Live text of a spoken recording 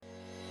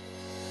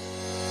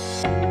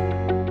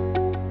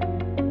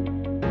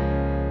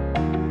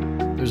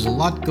There's a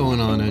lot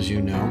going on, as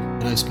you know,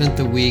 and I spent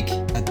the week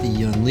at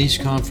the Unleash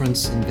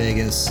conference in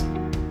Vegas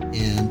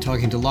and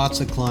talking to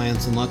lots of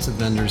clients and lots of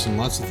vendors and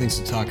lots of things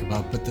to talk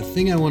about. But the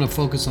thing I want to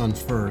focus on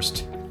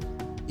first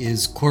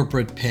is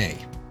corporate pay,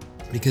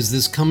 because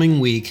this coming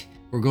week,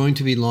 we're going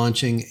to be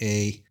launching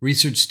a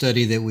research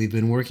study that we've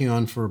been working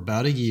on for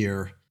about a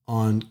year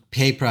on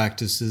pay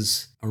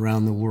practices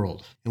around the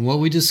world. And what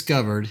we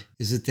discovered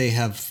is that they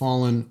have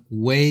fallen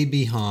way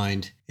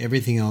behind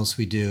everything else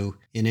we do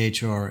in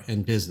HR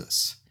and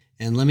business.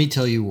 And let me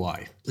tell you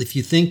why. If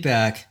you think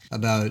back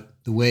about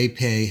the way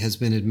pay has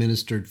been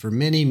administered for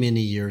many,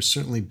 many years,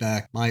 certainly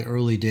back my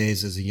early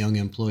days as a young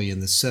employee in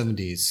the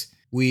 70s,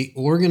 we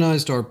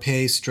organized our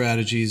pay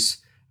strategies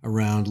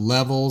around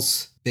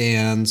levels,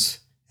 bands,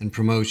 and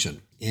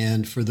promotion.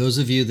 And for those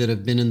of you that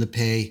have been in the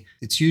pay,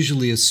 it's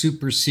usually a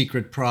super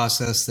secret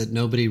process that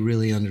nobody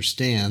really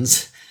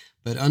understands.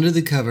 But under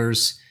the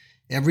covers,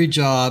 every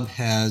job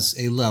has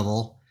a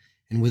level,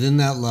 and within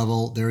that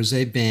level, there is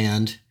a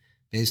band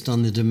based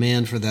on the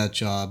demand for that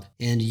job.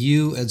 And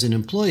you, as an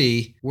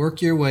employee,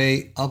 work your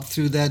way up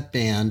through that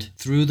band,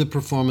 through the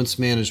performance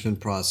management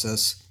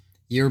process,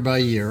 year by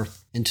year,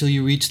 until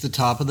you reach the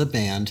top of the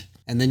band.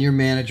 And then your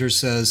manager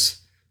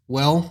says,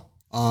 well,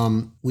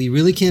 we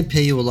really can't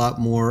pay you a lot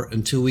more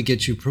until we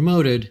get you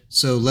promoted,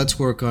 so let's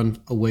work on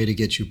a way to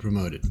get you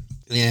promoted.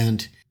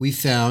 And we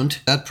found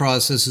that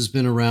process has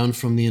been around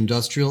from the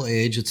industrial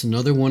age. It's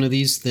another one of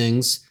these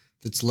things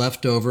that's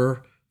left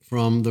over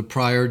from the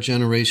prior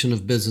generation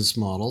of business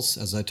models,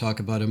 as I talk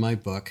about in my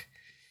book.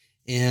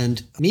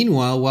 And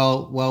meanwhile,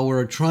 while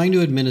we're trying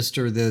to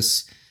administer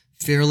this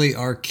fairly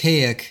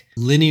archaic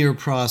linear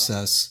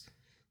process,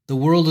 the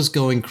world is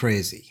going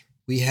crazy.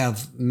 We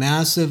have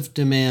massive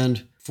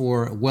demand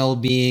for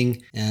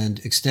well-being and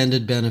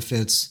extended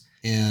benefits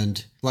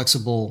and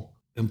flexible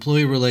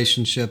employee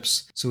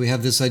relationships. So we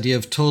have this idea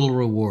of total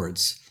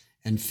rewards,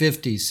 and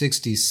 50,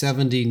 60,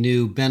 70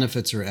 new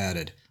benefits are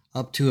added,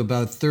 up to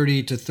about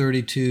 30 to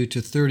 32 to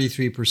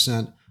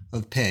 33%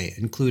 of pay,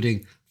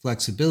 including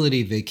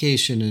flexibility,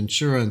 vacation,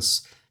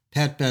 insurance,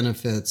 pet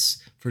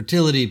benefits,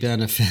 fertility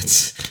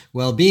benefits,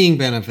 well-being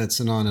benefits,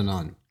 and on and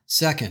on.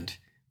 Second,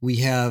 we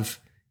have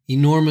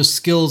enormous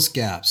skills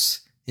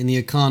gaps in the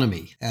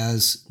economy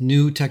as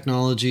new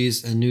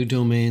technologies and new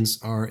domains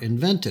are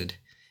invented.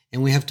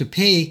 And we have to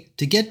pay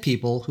to get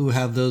people who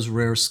have those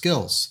rare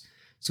skills.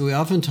 So we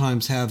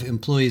oftentimes have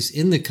employees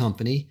in the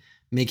company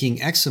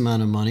making X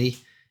amount of money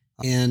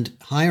and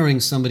hiring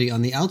somebody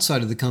on the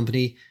outside of the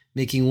company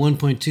making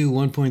 1.2,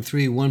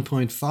 1.3,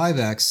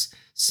 1.5x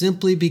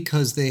simply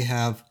because they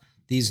have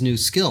these new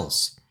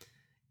skills.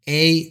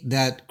 A,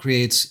 that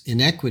creates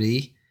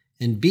inequity.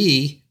 And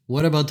B,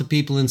 what about the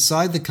people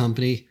inside the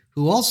company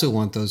who also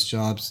want those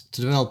jobs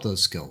to develop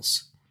those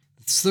skills?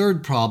 The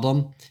third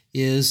problem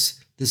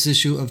is this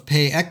issue of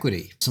pay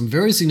equity. Some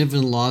very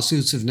significant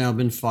lawsuits have now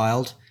been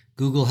filed.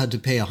 Google had to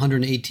pay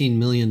 $118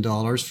 million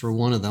for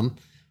one of them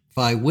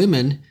by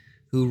women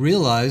who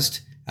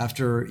realized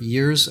after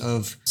years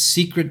of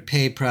secret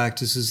pay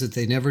practices that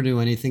they never knew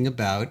anything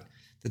about,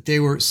 that they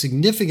were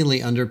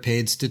significantly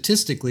underpaid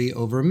statistically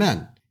over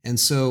men. And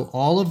so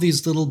all of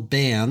these little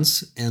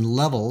bands and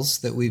levels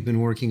that we've been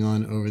working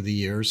on over the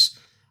years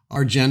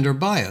are gender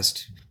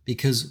biased,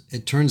 because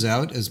it turns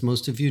out, as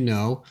most of you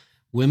know,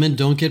 women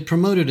don't get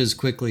promoted as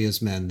quickly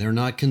as men. They're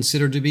not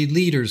considered to be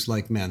leaders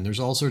like men. There's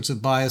all sorts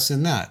of bias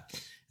in that.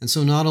 And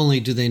so not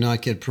only do they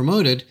not get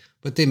promoted,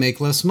 but they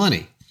make less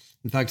money.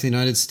 In fact, in the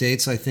United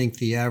States, I think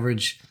the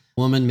average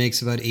woman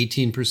makes about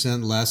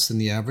 18% less than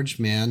the average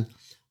man.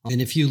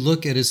 And if you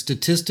look at a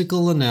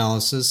statistical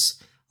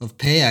analysis of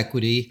pay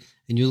equity,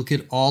 and you look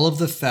at all of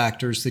the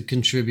factors that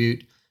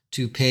contribute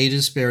to pay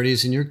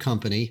disparities in your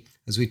company,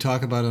 as we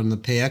talk about on the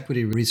pay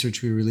equity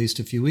research we released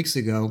a few weeks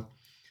ago,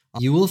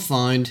 you will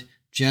find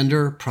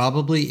gender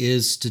probably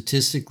is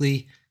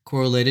statistically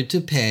correlated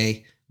to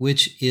pay,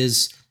 which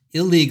is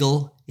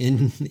illegal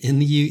in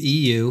the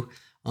EU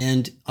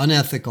and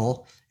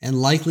unethical, and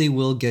likely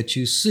will get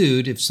you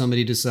sued if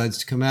somebody decides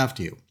to come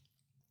after you.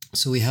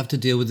 So we have to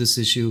deal with this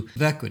issue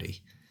of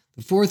equity.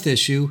 The fourth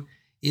issue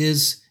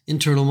is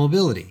internal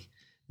mobility.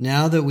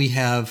 Now that we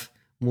have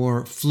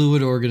more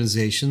fluid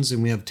organizations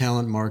and we have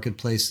talent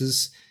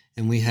marketplaces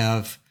and we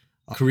have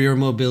career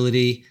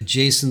mobility,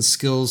 adjacent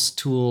skills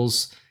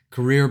tools,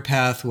 career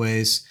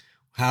pathways,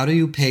 how do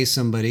you pay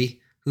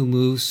somebody who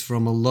moves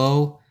from a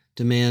low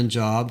demand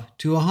job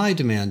to a high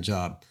demand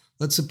job?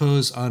 Let's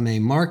suppose I'm a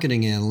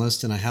marketing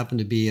analyst and I happen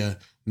to be a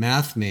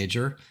math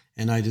major,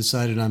 and I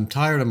decided I'm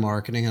tired of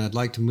marketing and I'd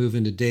like to move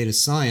into data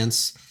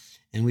science,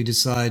 and we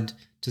decide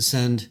to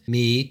send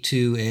me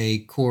to a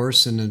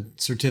course and a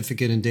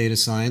certificate in data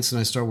science, and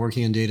I start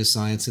working in data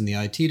science in the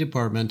IT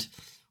department,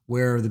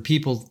 where the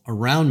people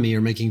around me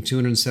are making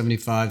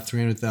 $275,000,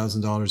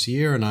 $300,000 a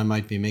year, and I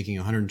might be making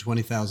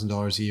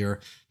 $120,000 a year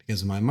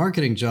because of my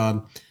marketing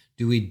job.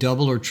 Do we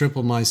double or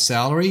triple my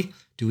salary?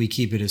 Do we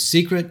keep it a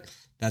secret?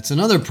 That's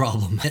another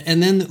problem.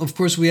 And then, of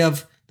course, we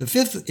have the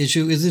fifth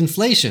issue is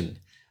inflation.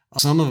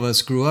 Some of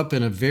us grew up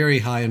in a very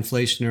high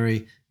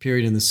inflationary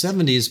period in the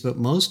 70s, but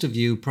most of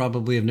you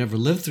probably have never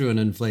lived through an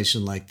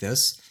inflation like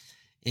this.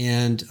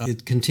 And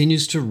it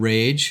continues to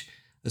rage.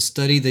 A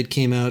study that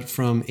came out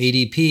from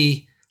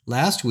ADP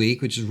last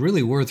week, which is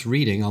really worth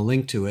reading, I'll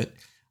link to it,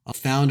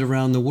 found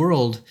around the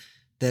world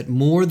that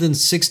more than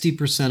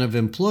 60% of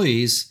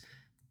employees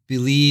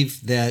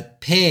believe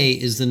that pay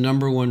is the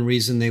number one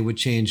reason they would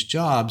change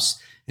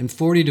jobs, and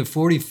 40 to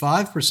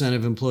 45%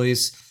 of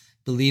employees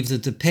believe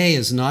that the pay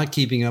is not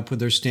keeping up with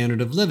their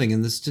standard of living.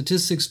 And the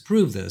statistics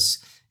prove this.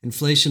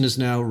 Inflation is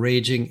now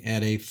raging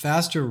at a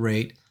faster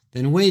rate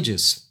than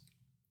wages.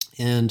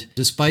 And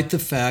despite the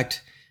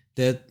fact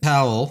that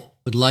Powell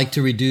would like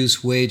to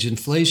reduce wage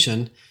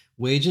inflation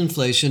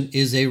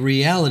is a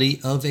reality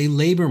of a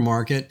labor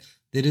market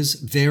that is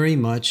very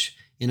much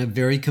in a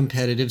very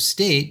competitive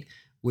state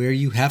where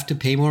you have to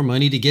pay more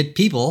money to get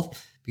people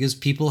because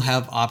people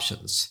have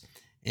options.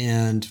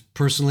 And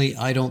personally,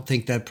 I don't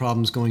think that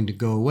problem is going to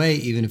go away,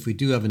 even if we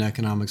do have an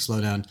economic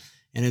slowdown.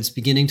 And it's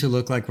beginning to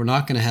look like we're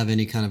not going to have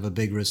any kind of a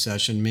big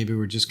recession. Maybe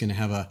we're just going to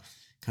have a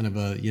kind of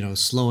a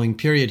slowing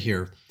period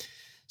here.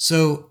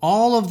 So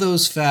all of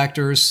those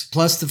factors,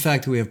 plus the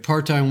fact that we have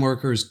part-time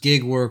workers,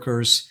 gig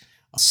workers,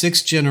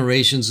 6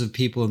 generations of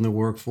people in the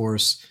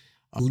workforce,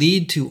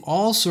 lead to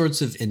all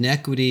sorts of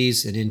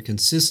inequities and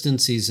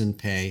inconsistencies in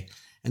pay.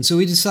 And so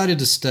we decided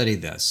to study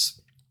this.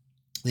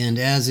 And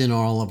as in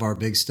all of our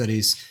big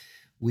studies,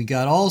 we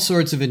got all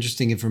sorts of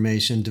interesting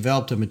information,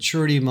 developed a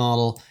maturity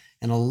model,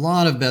 and a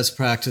lot of best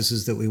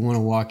practices that we want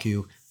to walk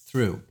you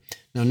through.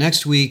 Now,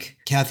 next week,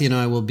 Kathy and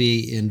I will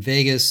be in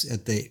Vegas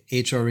at the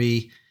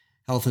HRE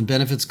Health and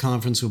Benefits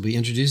Conference. We'll be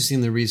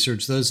introducing the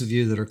research. Those of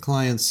you that are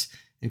clients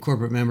and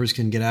corporate members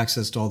can get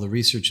access to all the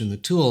research and the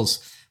tools.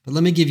 But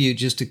let me give you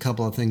just a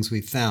couple of things we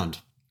found.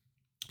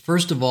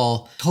 First of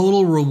all,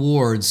 total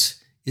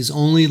rewards is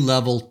only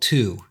level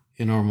 2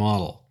 in our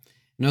model.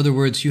 In other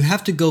words, you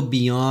have to go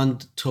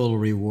beyond total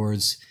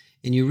rewards,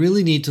 and you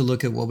really need to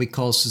look at what we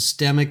call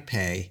systemic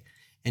pay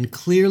and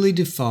clearly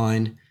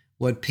define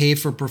what pay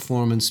for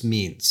performance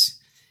means.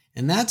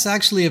 And that's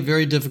actually a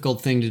very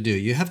difficult thing to do.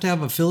 You have to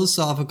have a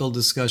philosophical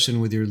discussion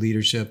with your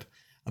leadership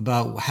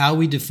about how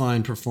we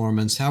define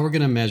performance, how we're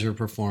going to measure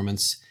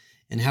performance,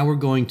 and how we're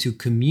going to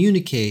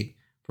communicate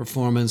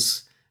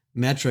performance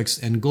metrics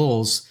and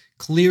goals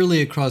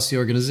clearly across the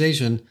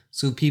organization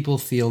so people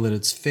feel that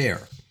it's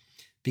fair.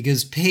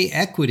 Because pay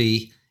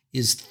equity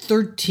is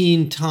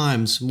 13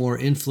 times more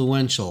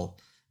influential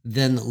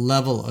than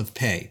level of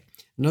pay.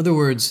 In other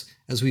words,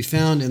 as we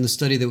found in the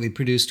study that we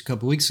produced a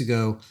couple weeks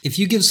ago, if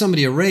you give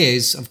somebody a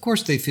raise, of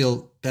course they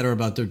feel better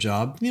about their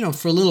job,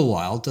 for a little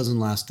while. It doesn't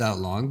last that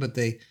long, but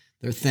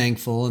they're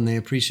thankful and they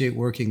appreciate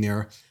working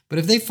there. But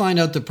if they find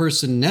out the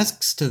person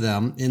next to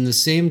them in the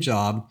same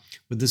job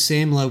with the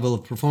same level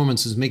of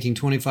performance is making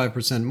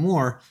 25%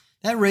 more,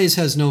 that raise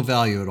has no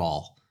value at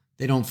all.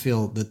 They don't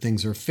feel that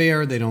things are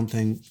fair. They don't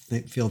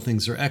feel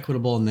things are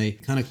equitable, and they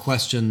kind of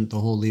question the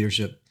whole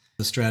leadership,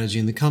 the strategy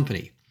in the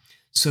company.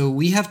 So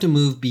we have to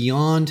move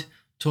beyond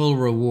total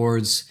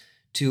rewards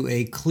to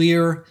a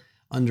clear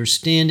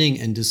understanding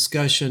and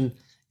discussion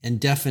and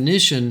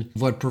definition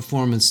of what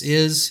performance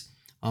is.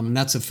 And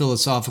that's a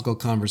philosophical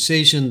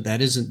conversation.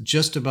 That isn't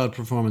just about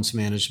performance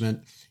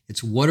management.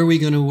 It's what are we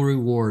going to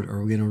reward?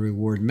 Are we going to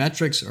reward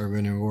metrics? Are we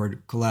going to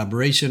reward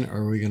collaboration?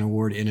 Are we going to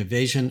reward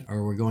innovation?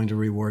 Are we going to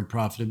reward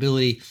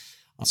profitability,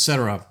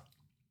 etc.?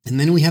 And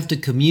then we have to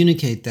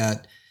communicate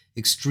that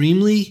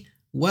extremely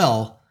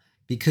well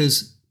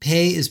because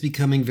pay is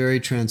becoming very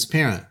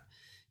transparent.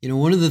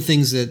 One of the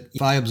things that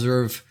if I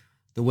observe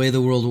the way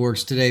the world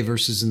works today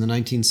versus in the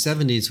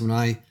 1970s when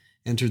I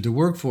entered the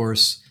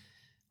workforce,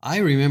 I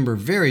remember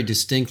very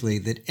distinctly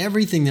that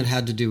everything that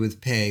had to do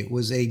with pay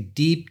was a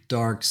deep,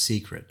 dark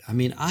secret.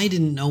 I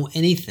didn't know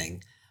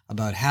anything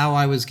about how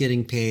I was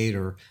getting paid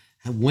or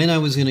when I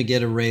was going to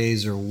get a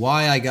raise or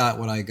why I got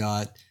what I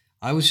got.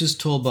 I was just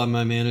told by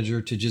my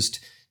manager to just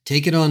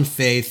take it on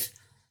faith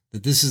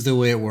that this is the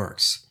way it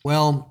works.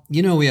 Well,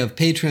 we have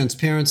pay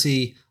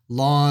transparency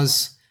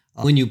laws.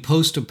 When you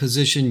post a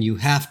position, you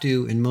have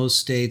to, in most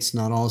states,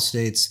 not all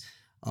states,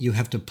 you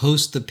have to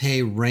post the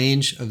pay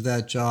range of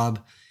that job.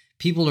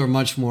 People are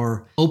much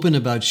more open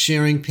about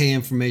sharing pay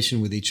information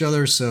with each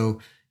other.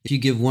 So if you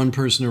give one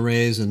person a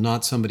raise and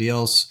not somebody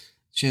else,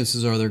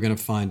 chances are they're going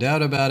to find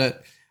out about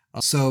it.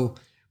 So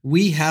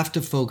we have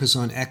to focus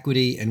on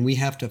equity, and we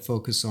have to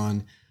focus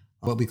on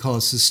what we call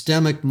a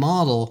systemic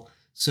model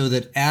so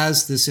that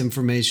as this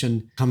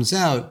information comes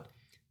out,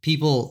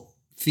 people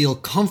feel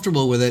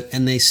comfortable with it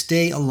and they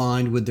stay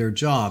aligned with their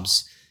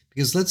jobs.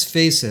 Because let's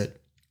face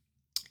it,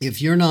 if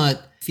you're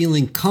not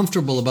feeling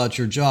comfortable about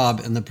your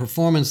job and the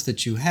performance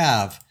that you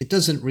have, it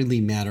doesn't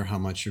really matter how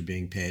much you're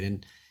being paid.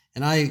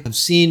 And I have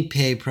seen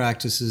pay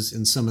practices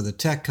in some of the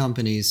tech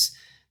companies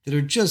that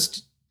are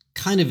just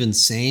kind of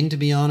insane, to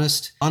be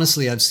honest.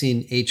 Honestly, I've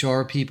seen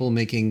HR people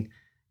making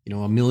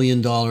 $1 million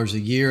a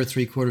year,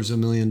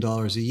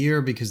 $750,000 a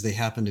year because they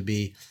happen to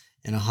be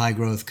in a high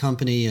growth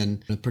company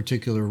and a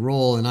particular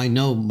role. And I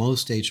know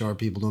most HR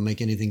people don't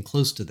make anything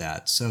close to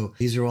that. So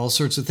these are all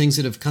sorts of things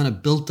that have kind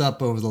of built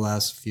up over the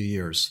last few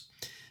years.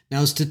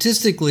 Now,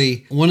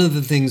 statistically, one of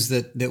the things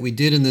that we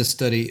did in this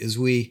study is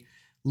we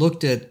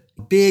looked at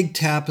a big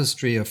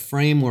tapestry, a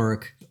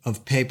framework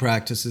of pay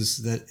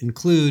practices that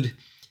include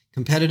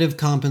competitive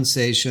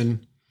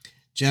compensation,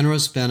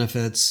 generous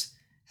benefits,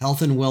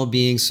 health and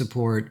well-being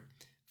support,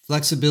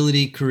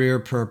 flexibility, career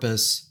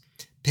purpose,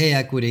 pay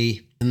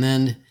equity, and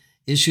then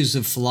issues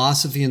of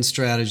philosophy and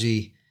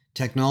strategy,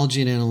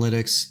 technology and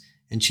analytics,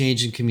 and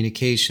change in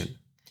communication.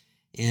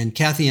 And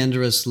Kathy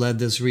Enderis led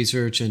this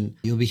research, and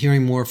you'll be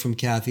hearing more from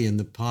Kathy in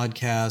the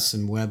podcasts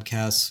and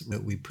webcasts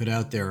that we put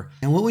out there.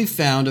 And what we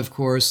found, of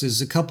course,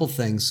 is a couple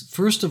things.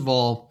 First of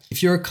all,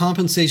 if you're a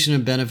compensation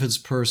and benefits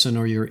person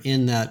or you're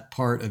in that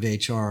part of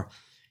HR,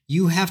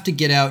 you have to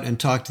get out and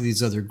talk to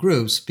these other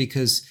groups,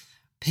 because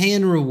pay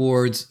and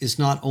rewards is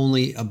not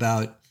only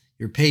about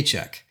your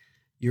paycheck.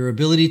 Your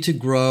ability to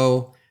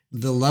grow,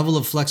 the level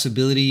of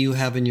flexibility you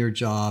have in your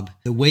job,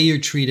 the way you're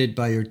treated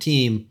by your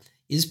team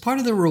is part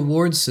of the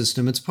reward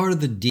system. It's part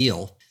of the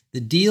deal. The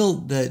deal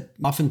that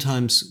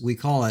oftentimes we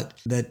call it,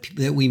 that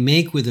we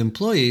make with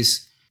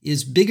employees,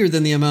 is bigger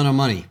than the amount of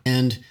money.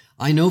 And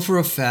I know for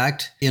a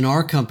fact in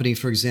our company,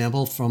 for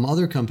example, from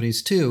other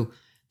companies too,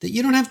 that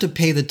you don't have to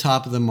pay the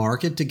top of the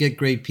market to get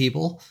great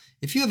people.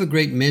 If you have a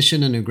great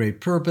mission and a great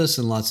purpose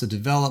and lots of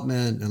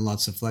development and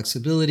lots of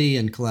flexibility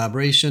and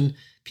collaboration,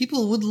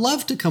 people would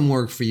love to come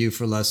work for you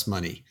for less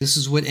money. This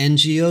is what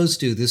NGOs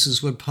do. This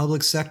is what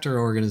public sector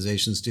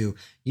organizations do.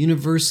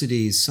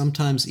 Universities,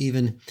 sometimes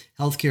even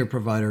healthcare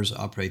providers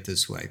operate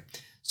this way.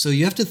 So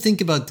you have to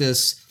think about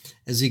this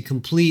as a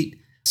complete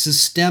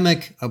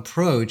systemic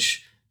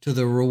approach to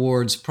the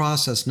rewards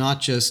process,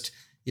 not just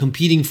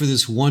competing for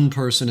this one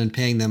person and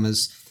paying them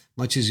as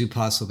much as you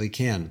possibly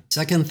can.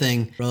 Second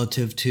thing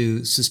relative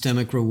to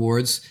systemic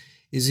rewards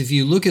is if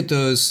you look at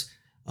those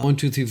 1,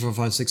 2, 3, 4,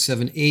 5, 6,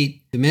 7,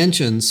 8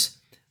 dimensions,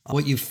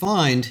 what you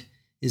find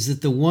is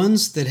that the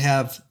ones that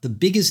have the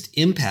biggest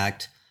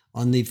impact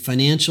on the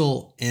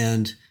financial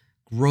and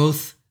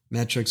growth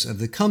metrics of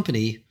the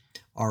company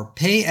are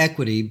pay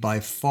equity by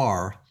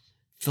far,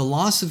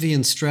 philosophy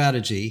and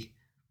strategy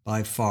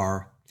by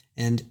far,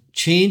 and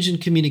change in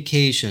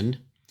communication,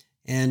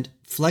 and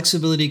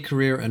flexibility,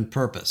 career, and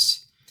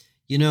purpose.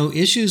 You know,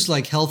 issues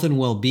like health and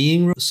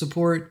well-being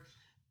support,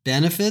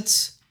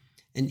 benefits,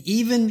 and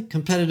even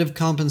competitive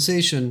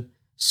compensation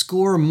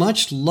score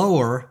much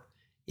lower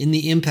in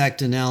the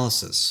impact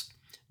analysis.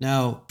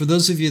 Now, for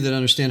those of you that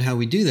understand how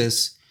we do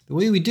this, the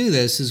way we do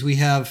this is we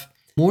have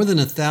more than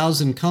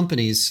 1,000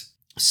 companies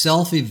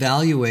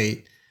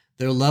self-evaluate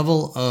their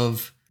level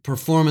of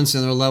performance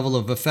and their level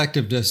of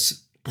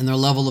effectiveness and their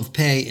level of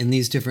pay in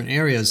these different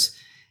areas.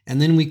 And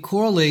then we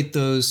correlate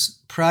those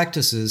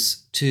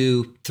practices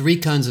to 3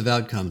 kinds of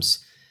outcomes: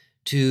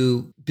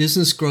 to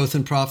business growth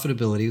and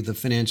profitability, the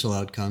financial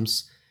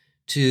outcomes,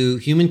 to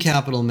human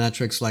capital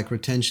metrics like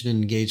retention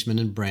and engagement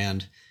and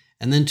brand,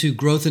 and then to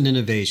growth and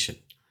innovation.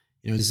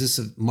 You know, is this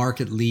a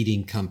market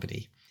leading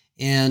company?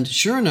 And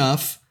sure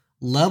enough,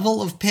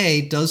 level of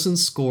pay doesn't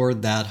score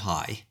that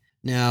high.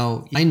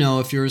 Now, I know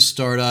if you're a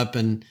startup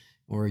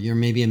or you're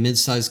maybe a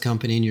mid-sized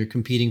company and you're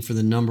competing for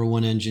the number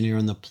one engineer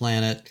on the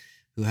planet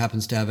who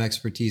happens to have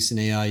expertise in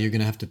AI, you're going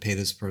to have to pay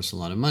this person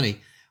a lot of money.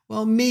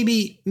 Well,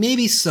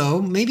 maybe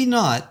so, maybe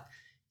not.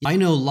 I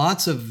know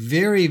lots of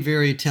very,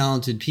 very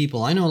talented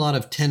people. I know a lot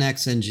of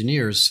 10x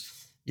engineers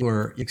who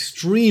are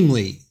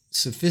extremely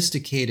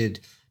sophisticated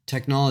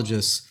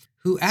technologists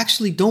who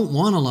actually don't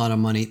want a lot of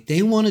money.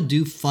 They want to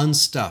do fun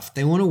stuff.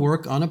 They want to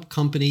work on a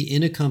company,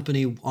 in a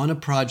company, on a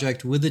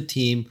project with a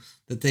team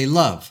that they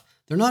love.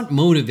 They're not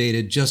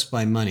motivated just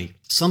by money.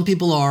 Some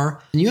people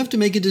are, and you have to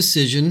make a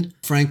decision,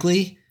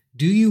 frankly.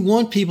 Do you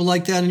want people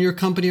like that in your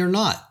company or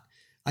not?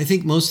 I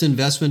think most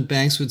investment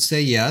banks would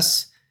say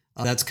yes.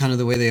 That's kind of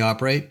the way they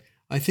operate.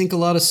 I think a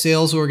lot of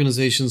sales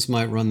organizations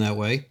might run that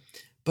way.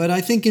 But I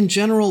think in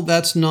general,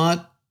 that's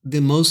not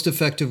the most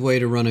effective way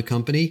to run a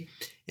company.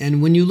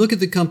 And when you look at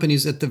the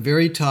companies at the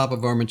very top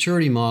of our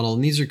maturity model,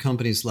 and these are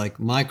companies like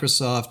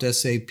Microsoft,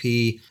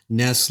 SAP,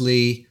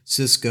 Nestle,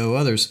 Cisco,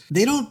 others,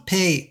 they don't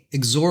pay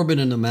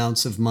exorbitant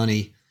amounts of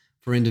money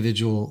for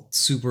individual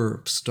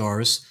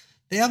superstars.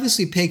 They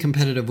obviously pay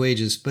competitive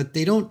wages, but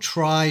they don't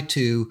try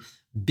to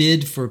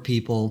bid for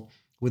people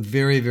with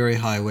very, very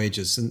high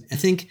wages. And I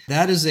think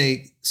that is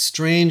a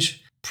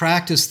strange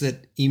practice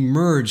that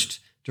emerged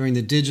during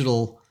the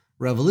digital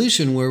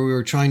revolution, where we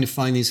were trying to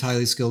find these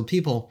highly skilled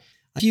people.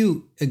 If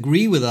you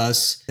agree with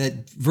us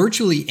that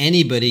virtually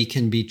anybody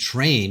can be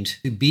trained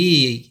to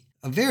be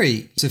a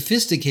very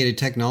sophisticated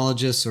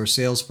technologist or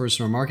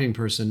salesperson or marketing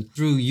person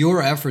through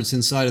your efforts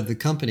inside of the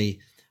company,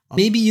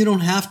 maybe you don't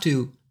have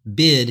to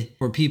bid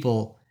for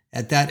people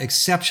at that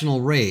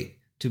exceptional rate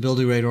to build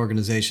a great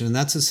organization. And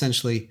that's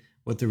essentially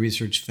what the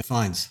research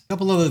finds. A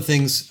couple other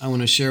things I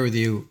want to share with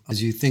you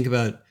as you think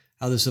about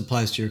how this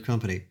applies to your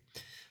company.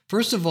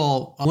 First of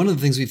all, one of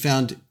the things we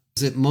found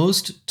is that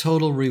most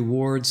total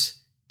rewards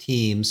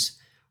teams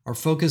are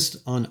focused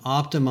on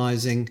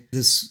optimizing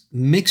this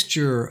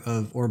mixture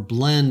of or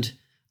blend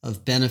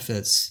of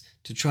benefits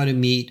to try to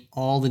meet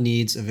all the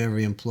needs of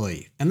every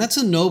employee. And that's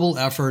a noble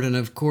effort. And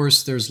of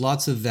course, there's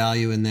lots of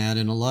value in that.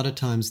 And a lot of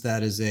times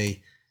that is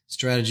a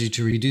strategy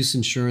to reduce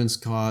insurance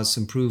costs,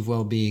 improve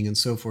well-being, and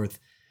so forth.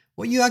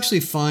 What you actually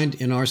find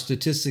in our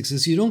statistics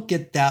is you don't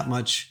get that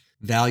much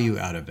value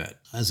out of it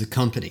as a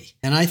company.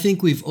 And I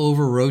think we've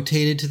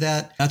over-rotated to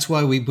that. That's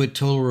why we put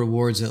total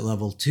rewards at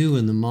level 2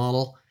 in the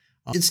model.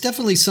 It's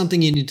definitely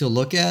something you need to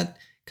look at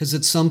because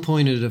at some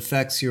point it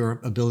affects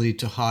your ability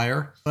to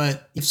hire.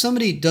 But if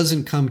somebody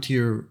doesn't come to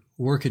your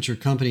work at your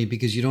company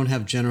because you don't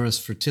have generous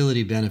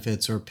fertility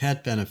benefits or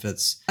pet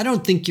benefits, I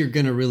don't think you're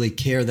going to really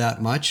care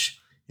that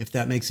much if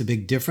that makes a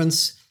big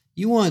difference.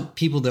 You want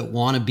people that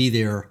want to be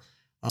there.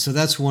 So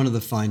that's one of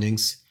the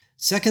findings.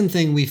 Second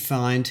thing we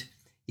find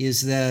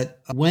is that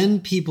when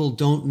people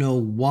don't know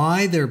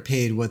why they're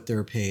paid what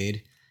they're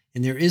paid,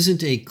 and there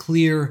isn't a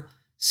clear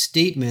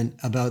statement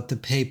about the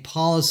pay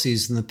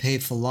policies and the pay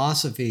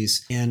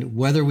philosophies and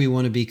whether we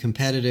want to be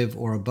competitive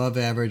or above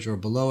average or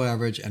below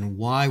average and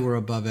why we're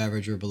above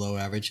average or below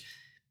average,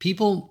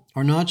 people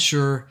are not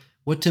sure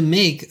what to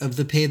make of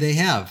the pay they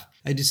have.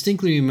 I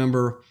distinctly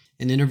remember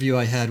an interview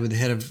I had with the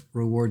head of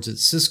rewards at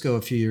Cisco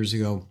a few years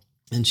ago.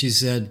 And she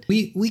said,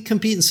 we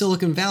compete in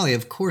Silicon Valley.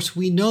 Of course,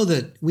 we know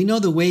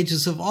the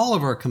wages of all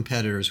of our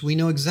competitors. We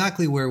know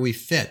exactly where we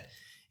fit.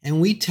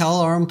 And we tell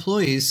our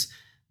employees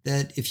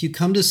that if you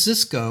come to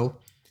Cisco,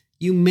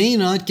 you may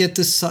not get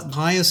the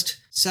highest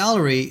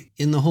salary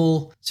in the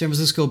whole San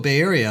Francisco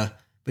Bay Area,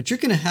 but you're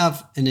going to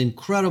have an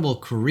incredible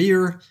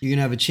career. You're going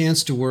to have a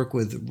chance to work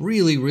with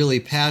really,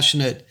 really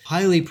passionate,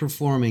 highly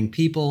performing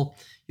people.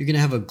 You're going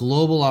to have a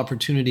global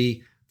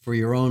opportunity for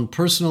your own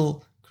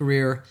personal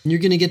career. And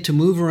you're going to get to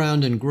move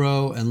around and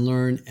grow and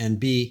learn and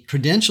be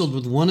credentialed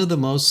with one of the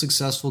most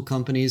successful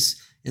companies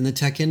in the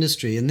tech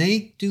industry. And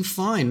they do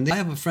fine. I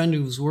have a friend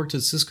who's worked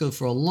at Cisco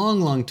for a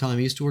long, long time.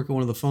 He used to work at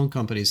one of the phone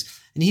companies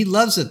and he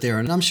loves it there.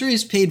 And I'm sure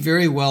he's paid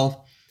very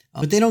well,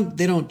 but they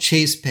don't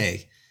chase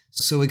pay.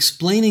 So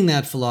explaining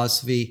that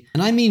philosophy,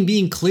 and I mean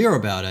being clear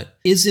about it,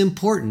 is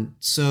important.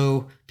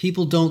 So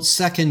people don't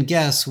second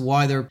guess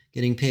why they're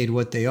getting paid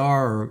what they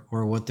are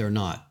or what they're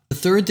not. The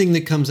third thing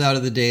that comes out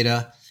of the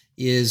data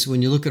is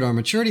when you look at our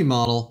maturity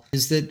model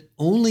is that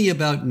only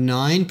about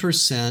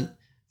 9%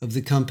 of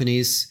the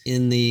companies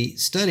in the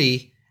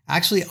study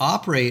actually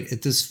operate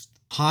at this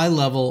high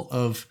level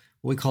of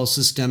what we call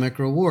systemic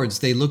rewards.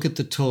 They look at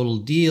the total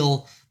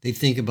deal. They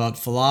think about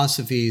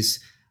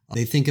philosophies.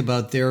 They think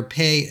about their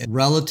pay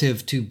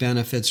relative to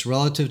benefits,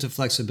 relative to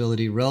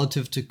flexibility,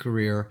 relative to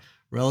career,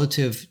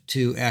 relative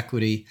to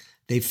equity.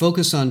 They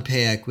focus on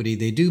pay equity.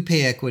 They do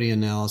pay equity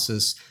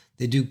analysis.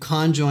 They do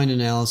conjoint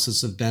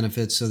analysis of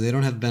benefits, so they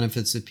don't have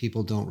benefits that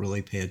people don't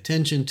really pay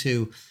attention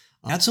to.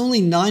 That's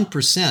only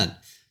 9%.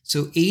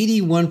 So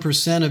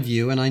 81% of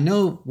you, and I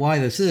know why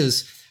this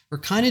is, are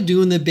kind of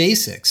doing the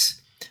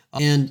basics.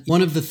 And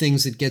one of the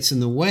things that gets in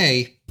the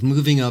way of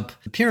moving up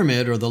the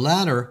pyramid or the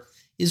ladder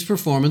is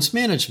performance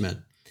management,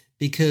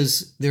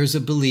 because there's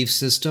a belief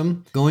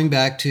system going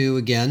back to,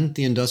 again,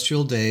 the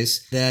industrial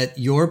days, that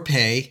your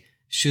pay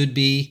should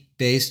be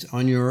based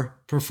on your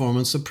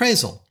performance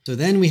appraisal. So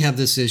then we have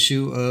this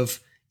issue of,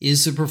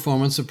 is the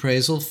performance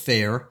appraisal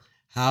fair?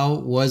 How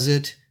was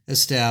it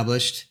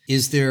established?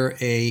 Is there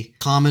a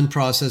common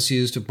process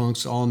used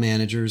amongst all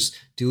managers?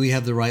 Do we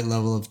have the right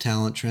level of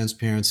talent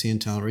transparency and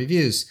talent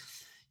reviews?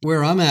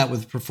 Where I'm at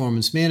with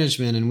performance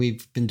management, and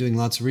we've been doing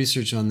lots of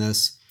research on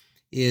this,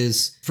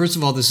 is, first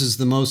of all, this is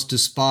the most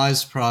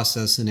despised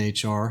process in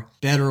HR.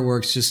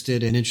 BetterWorks just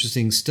did an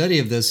interesting study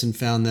of this and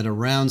found that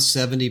around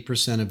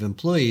 70% of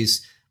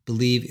employees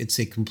believe it's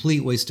a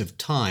complete waste of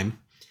time,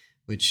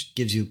 which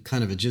gives you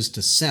kind of just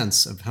a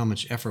sense of how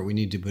much effort we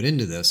need to put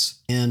into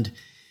this. And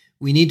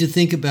we need to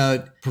think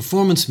about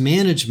performance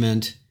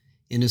management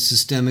in a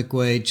systemic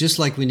way, just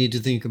like we need to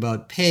think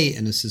about pay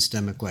in a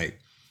systemic way.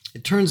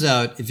 It turns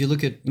out, if you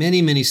look at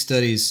many, many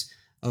studies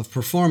of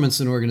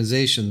performance in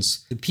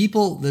organizations, the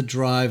people that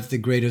drive the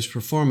greatest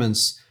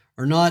performance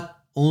are not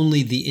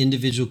only the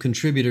individual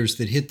contributors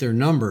that hit their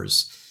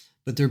numbers,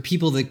 but they're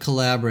people that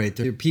collaborate.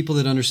 They're people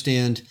that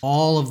understand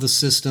all of the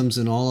systems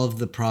and all of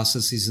the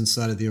processes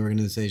inside of the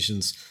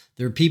organizations.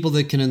 There are people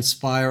that can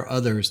inspire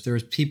others. There are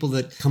people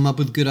that come up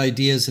with good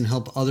ideas and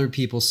help other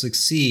people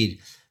succeed.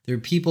 There are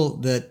people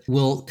that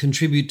will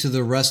contribute to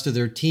the rest of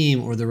their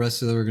team or the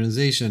rest of the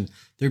organization.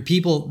 There are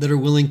people that are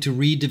willing to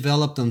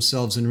redevelop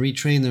themselves and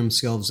retrain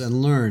themselves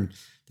and learn.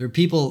 There are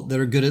people that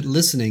are good at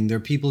listening. There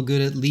are people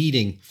good at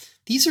leading.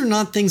 These are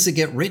not things that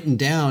get written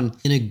down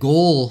in a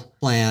goal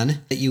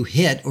plan that you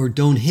hit or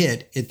don't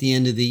hit at the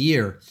end of the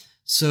year.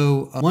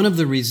 So one of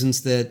the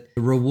reasons that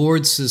the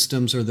reward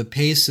systems or the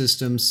pay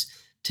systems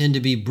tend to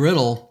be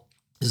brittle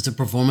is the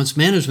performance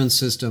management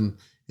system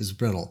is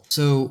brittle.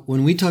 So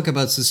when we talk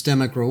about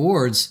systemic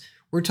rewards,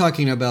 we're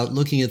talking about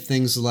looking at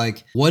things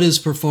like, what does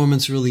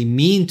performance really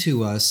mean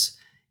to us?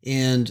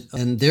 And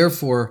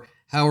therefore,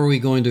 how are we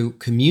going to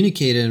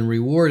communicate it and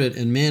reward it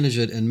and manage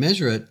it and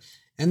measure it?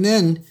 And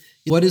then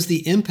What is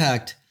the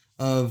impact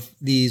of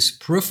these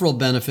peripheral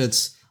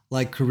benefits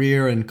like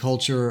career and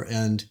culture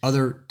and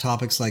other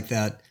topics like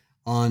that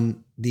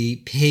on the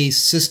pay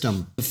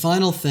system? The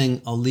final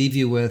thing I'll leave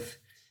you with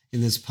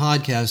in this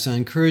podcast, I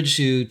encourage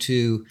you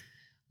to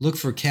look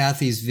for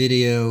Kathy's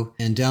video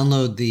and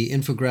download the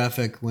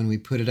infographic when we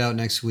put it out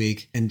next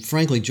week. And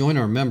frankly, join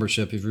our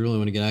membership if you really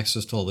want to get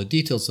access to all the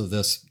details of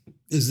this.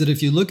 Is that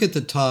if you look at the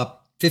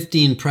top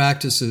 15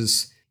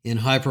 practices in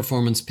high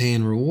performance pay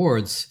and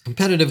rewards,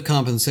 competitive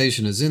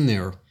compensation is in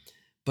there,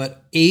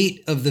 but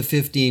 8 of the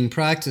 15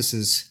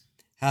 practices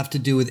have to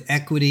do with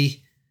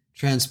equity,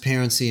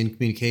 transparency, and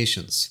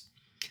communications.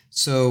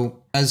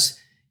 So as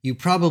you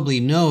probably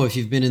know, if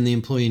you've been in the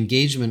employee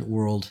engagement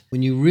world,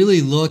 when you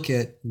really look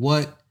at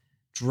what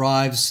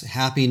drives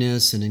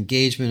happiness and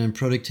engagement and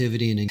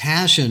productivity and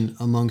passion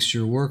amongst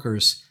your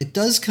workers, it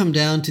does come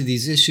down to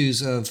these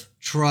issues of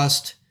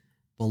trust,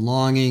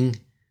 belonging,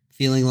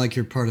 feeling like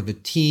you're part of a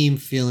team,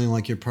 feeling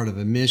like you're part of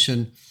a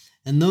mission.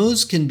 And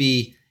those can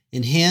be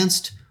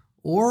enhanced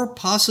or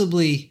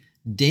possibly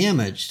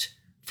damaged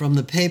from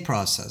the pay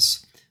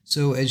process.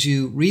 So as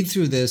you read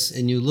through this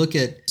and you look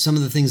at some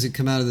of the things that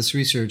come out of this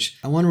research,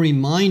 I want to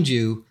remind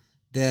you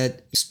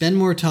that spend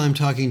more time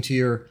talking to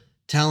your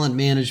talent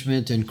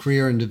management and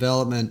career and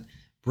development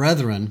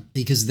brethren,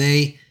 because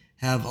they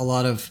have a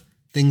lot of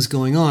things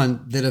going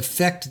on that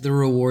affect the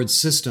reward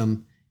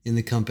system in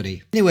the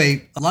company.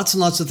 Anyway, lots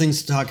and lots of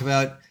things to talk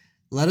about.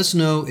 Let us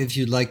know if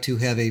you'd like to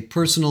have a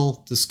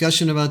personal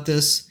discussion about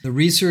this. The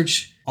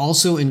research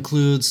also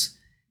includes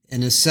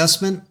an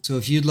assessment. So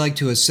if you'd like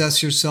to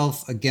assess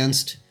yourself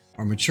against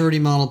our maturity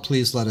model,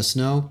 please let us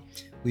know.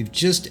 We've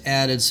just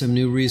added some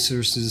new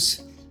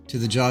resources to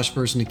the Josh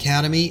Bersin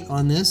Academy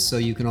on this, so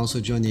you can also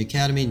join the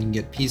Academy and you can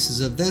get pieces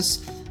of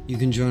this. You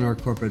can join our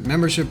corporate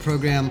membership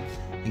program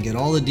and get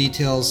all the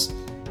details.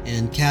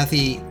 And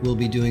Kathy will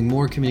be doing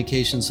more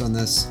communications on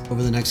this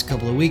over the next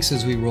couple of weeks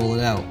as we roll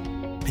it out.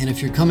 And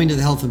if you're coming to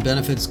the Health and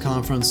Benefits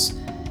Conference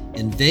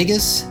in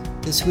Vegas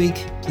this week,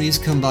 please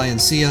come by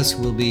and see us.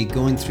 We'll be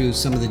going through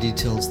some of the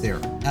details there.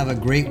 Have a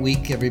great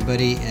week,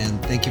 everybody,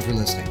 and thank you for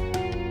listening.